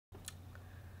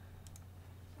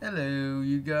Hello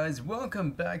you guys, welcome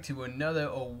back to another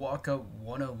O.W.C.P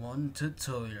 101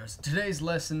 tutorials. Today's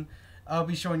lesson, I'll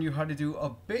be showing you how to do a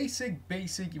basic,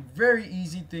 very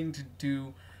easy thing to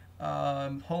do,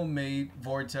 homemade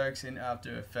Vortex in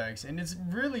After Effects. And it's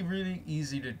really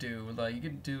easy to do. Like, you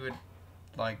can do it,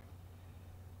 like,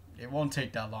 it won't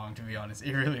take that long, to be honest.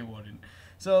 It really wouldn't.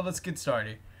 So let's get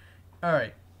started.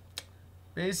 Alright,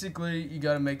 basically you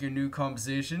gotta make your new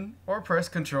composition or press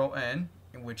Ctrl N,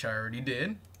 which I already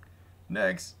did.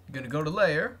 Next, you're going to go to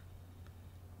Layer,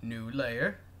 New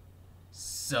Layer,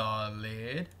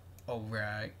 Solid,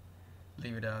 alright,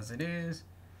 leave it as it is,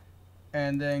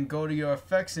 and then go to your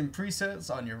Effects and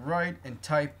Presets on your right and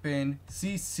type in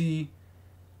CC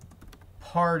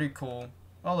Particle,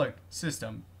 oh look,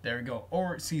 System, there we go,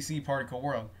 or CC Particle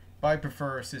World, but I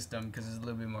prefer System because it's a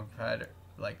little bit more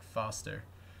faster.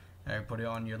 Alright, put it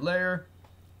on your layer,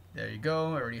 there you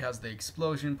go, it already has the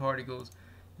explosion particles,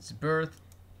 it's birth,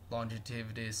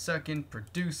 longevity is second,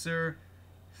 producer,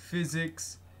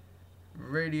 physics,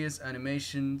 radius,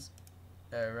 animations,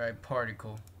 right,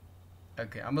 particle.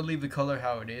 Okay, I'm gonna leave the color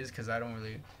how it is because I don't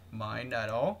really mind at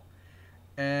all.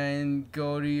 And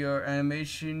go to your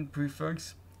animation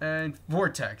prefix and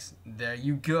vortex. There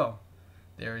you go.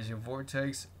 There is your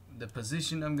vortex. The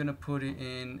position I'm gonna put it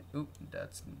in. Oop,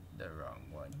 that's the wrong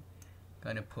one.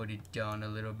 Gonna put it down a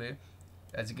little bit.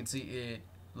 As you can see, it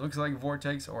looks like a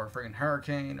vortex or a freaking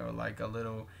hurricane or like a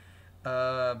little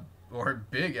or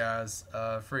big as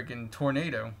freaking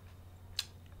tornado.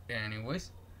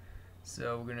 Anyways,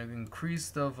 so we're gonna increase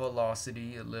the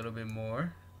velocity a little bit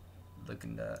more. Look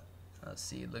at that. Let's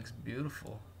see, it looks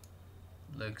beautiful.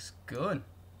 Looks good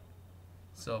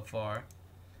so far.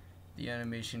 The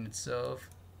animation itself,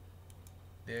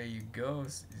 there you go.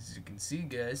 As you can see,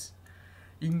 guys,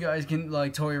 you guys can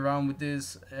like toy around with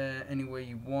this any way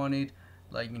you want it.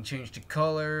 Like, you can change the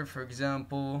color, for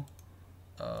example,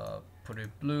 put it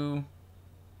blue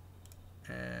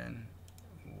and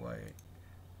white.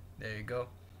 There you go,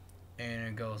 and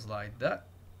it goes like that.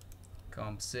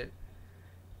 Composite,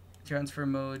 transfer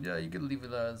mode. Yeah, you can leave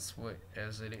it as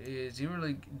it is. You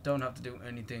really don't have to do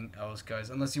anything else,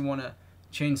 guys, unless you want to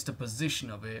change the position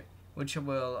of it, which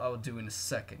I'll do in a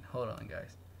second. Hold on,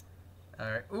 guys. All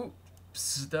right.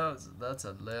 Oops, that's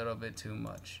a little bit too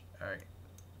much. All right.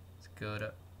 Good.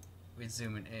 We're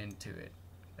zooming into it.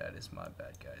 That is my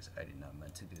bad, guys. I did not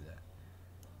meant to do that.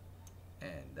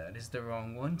 And that is the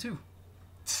wrong one too.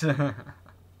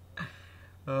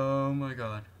 Oh my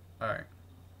god. Alright.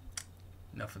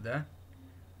 Enough of that.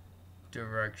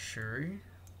 Directory.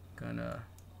 Gonna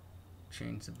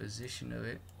change the position of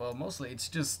it. Well, mostly it's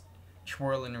just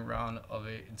twirling around of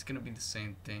it. It's gonna be the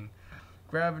same thing.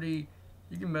 Gravity.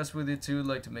 You can mess with it too,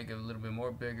 like to make it a little bit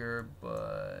more bigger,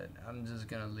 but I'm just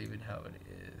gonna leave it how it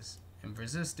is. And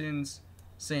resistance,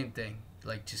 same thing,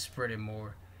 like to spread it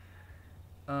more.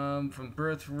 From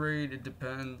birth rate, it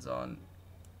depends on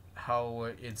how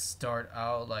it start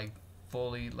out, like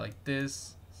fully like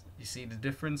this. You see the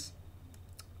difference?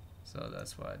 So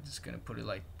that's why I'm just gonna put it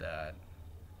like that.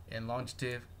 And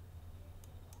longevity,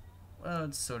 well,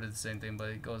 it's sort of the same thing, but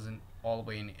it goes in all the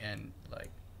way in the end,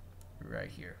 like right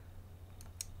here.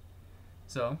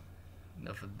 So,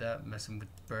 enough of that messing with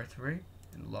birth rate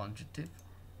and longevity.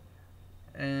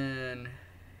 And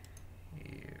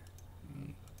here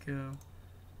we go.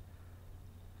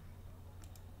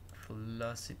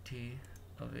 Velocity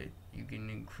of it, you can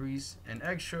increase. And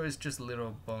extra is just a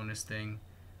little bonus thing,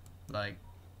 like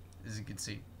as you can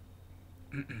see.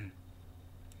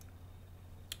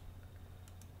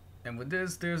 And with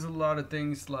this, there's a lot of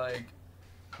things like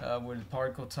with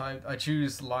particle type, I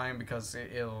choose line because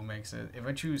it'll make sense. If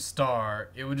I choose star,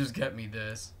 it will just get me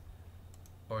this,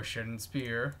 or shooting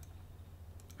spear,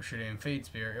 or shooting fade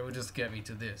spear. It will just get me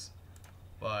to this.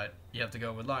 But you have to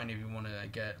go with line if you want to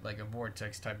get like a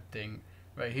vortex type thing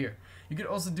right here. You could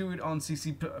also do it on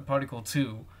CC particle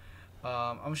 2.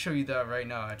 I'm gonna show you that right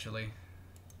now actually.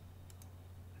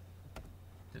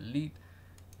 Delete,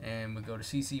 and we go to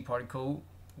CC particle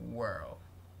world.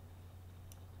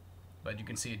 But you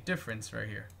can see a difference right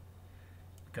here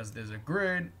because there's a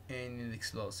grid and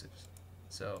explosives.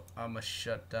 So I'm gonna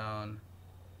shut down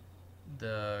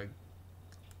the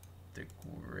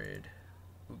grid.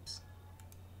 Oops.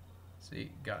 See,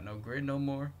 got no grid no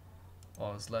more.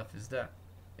 All that's left is that.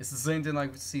 It's the same thing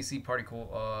like with CC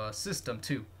particle system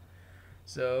too.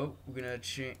 So we're gonna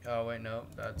change. Oh wait, no,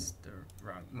 that's the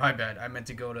wrong. My bad. I meant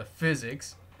to go to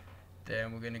physics.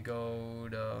 Then we're gonna go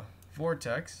to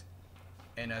vortex.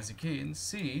 And as you can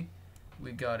see,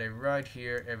 we got it right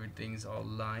here. Everything's all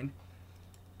lined.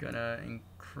 Gonna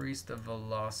increase the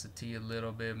velocity a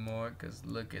little bit more because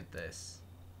look at this.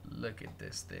 Look at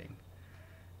this thing.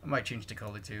 I might change the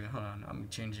color too. Hold on, I'm gonna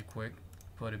change it quick.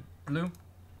 Put it blue,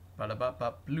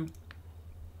 ba blue,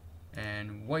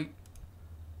 and white.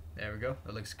 There we go.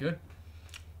 That looks good.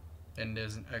 And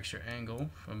there's an extra angle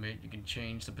from it. You can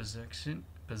change the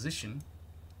position,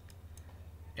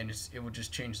 and it will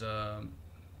just change the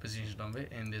position of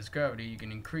it. And this gravity you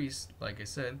can increase, like I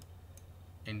said,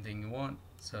 anything you want.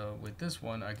 So with this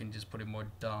one, I can just put it more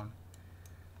down.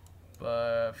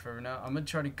 But for now, I'm gonna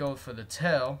try to go for the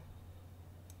tail.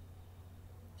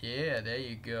 Yeah, there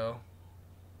you go.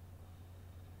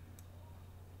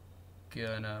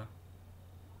 Gonna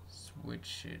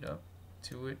switch it up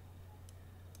to it.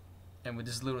 And with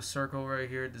this little circle right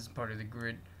here, this is part of the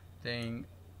grid thing,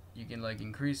 you can like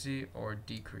increase it or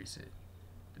decrease it.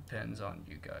 Depends on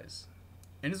you guys.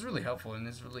 And it's really helpful, and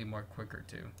it's really more quicker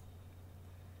too.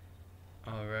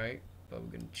 Alright, but we're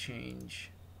gonna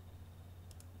change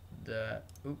the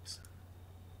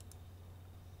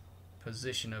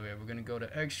position of it. We're gonna go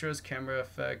to extras, camera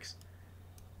effects,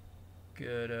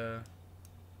 gotta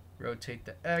rotate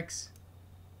the X.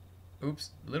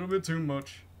 Oops, a little bit too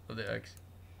much of the X.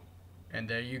 And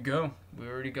there you go.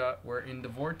 We're in the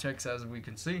vortex, as we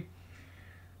can see.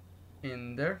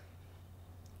 In there.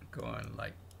 Going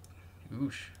like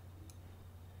whoosh.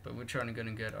 But we're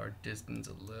gonna get our distance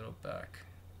a little back.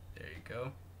 There you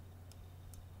go.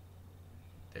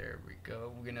 There we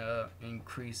go. We're gonna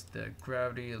increase the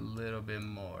gravity a little bit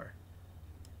more.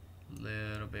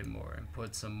 And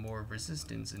put some more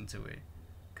resistance into it.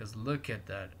 Cause look at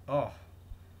that. Oh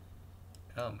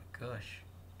my gosh.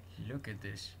 Look at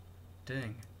this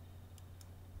thing.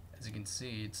 As you can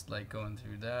see, it's like going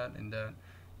through that and that.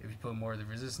 If you put more of the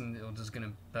resistance, it's just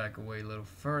gonna back away a little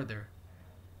further.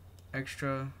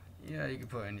 Extra, yeah, you can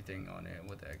put anything on it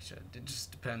with extra. It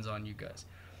just depends on you guys.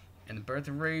 And the birth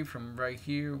rate from right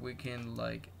here, we can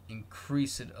like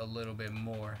increase it a little bit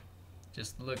more.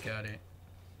 Just look at it.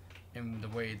 And the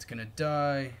way it's gonna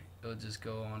die, it'll just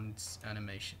go on its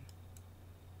animation.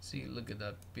 See, look at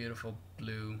that beautiful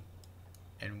blue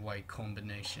and white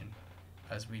combination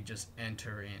as we just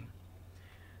enter in.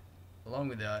 Along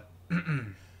with that,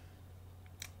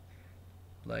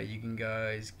 like you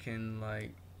guys can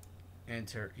like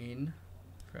enter in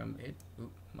from it.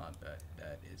 Oop, my bad.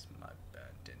 That is my bad.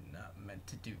 Did not meant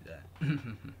to do that.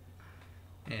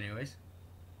 Anyways,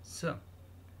 so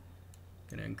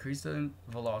gonna increase the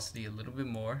velocity a little bit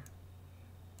more.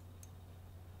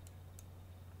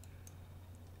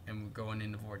 And we're going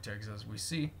in the vortex, as we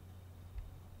see.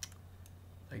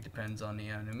 Like, depends on the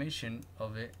animation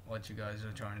of it, what you guys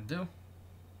are trying to do.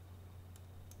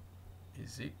 You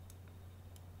see,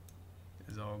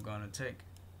 it's all gonna take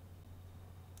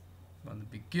from the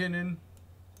beginning,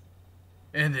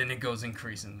 and then it goes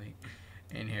increasingly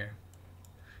in here.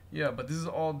 Yeah, but this is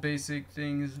all basic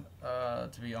things,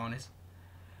 to be honest.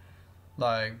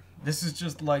 Like, this is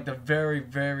just like the very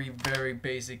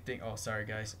basic thing. Oh, sorry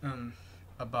guys.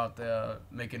 About the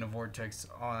making a vortex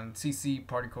on CC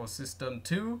Particle System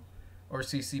 2 or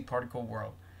CC Particle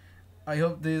World. I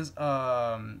hope this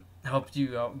helped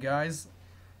you out, guys.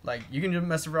 Like, you can just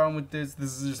mess around with this.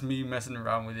 This is just me messing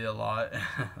around with it a lot.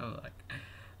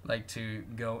 like to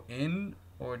go in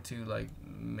or to like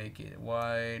make it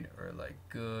wide or like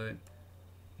good,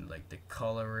 like the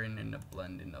coloring and the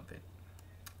blending of it.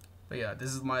 But yeah,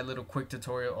 this is my little quick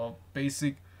tutorial of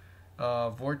basic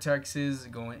vortexes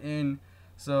going in.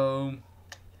 So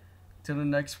till the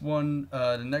next one,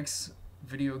 the next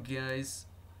video, guys.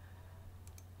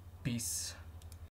 Peace.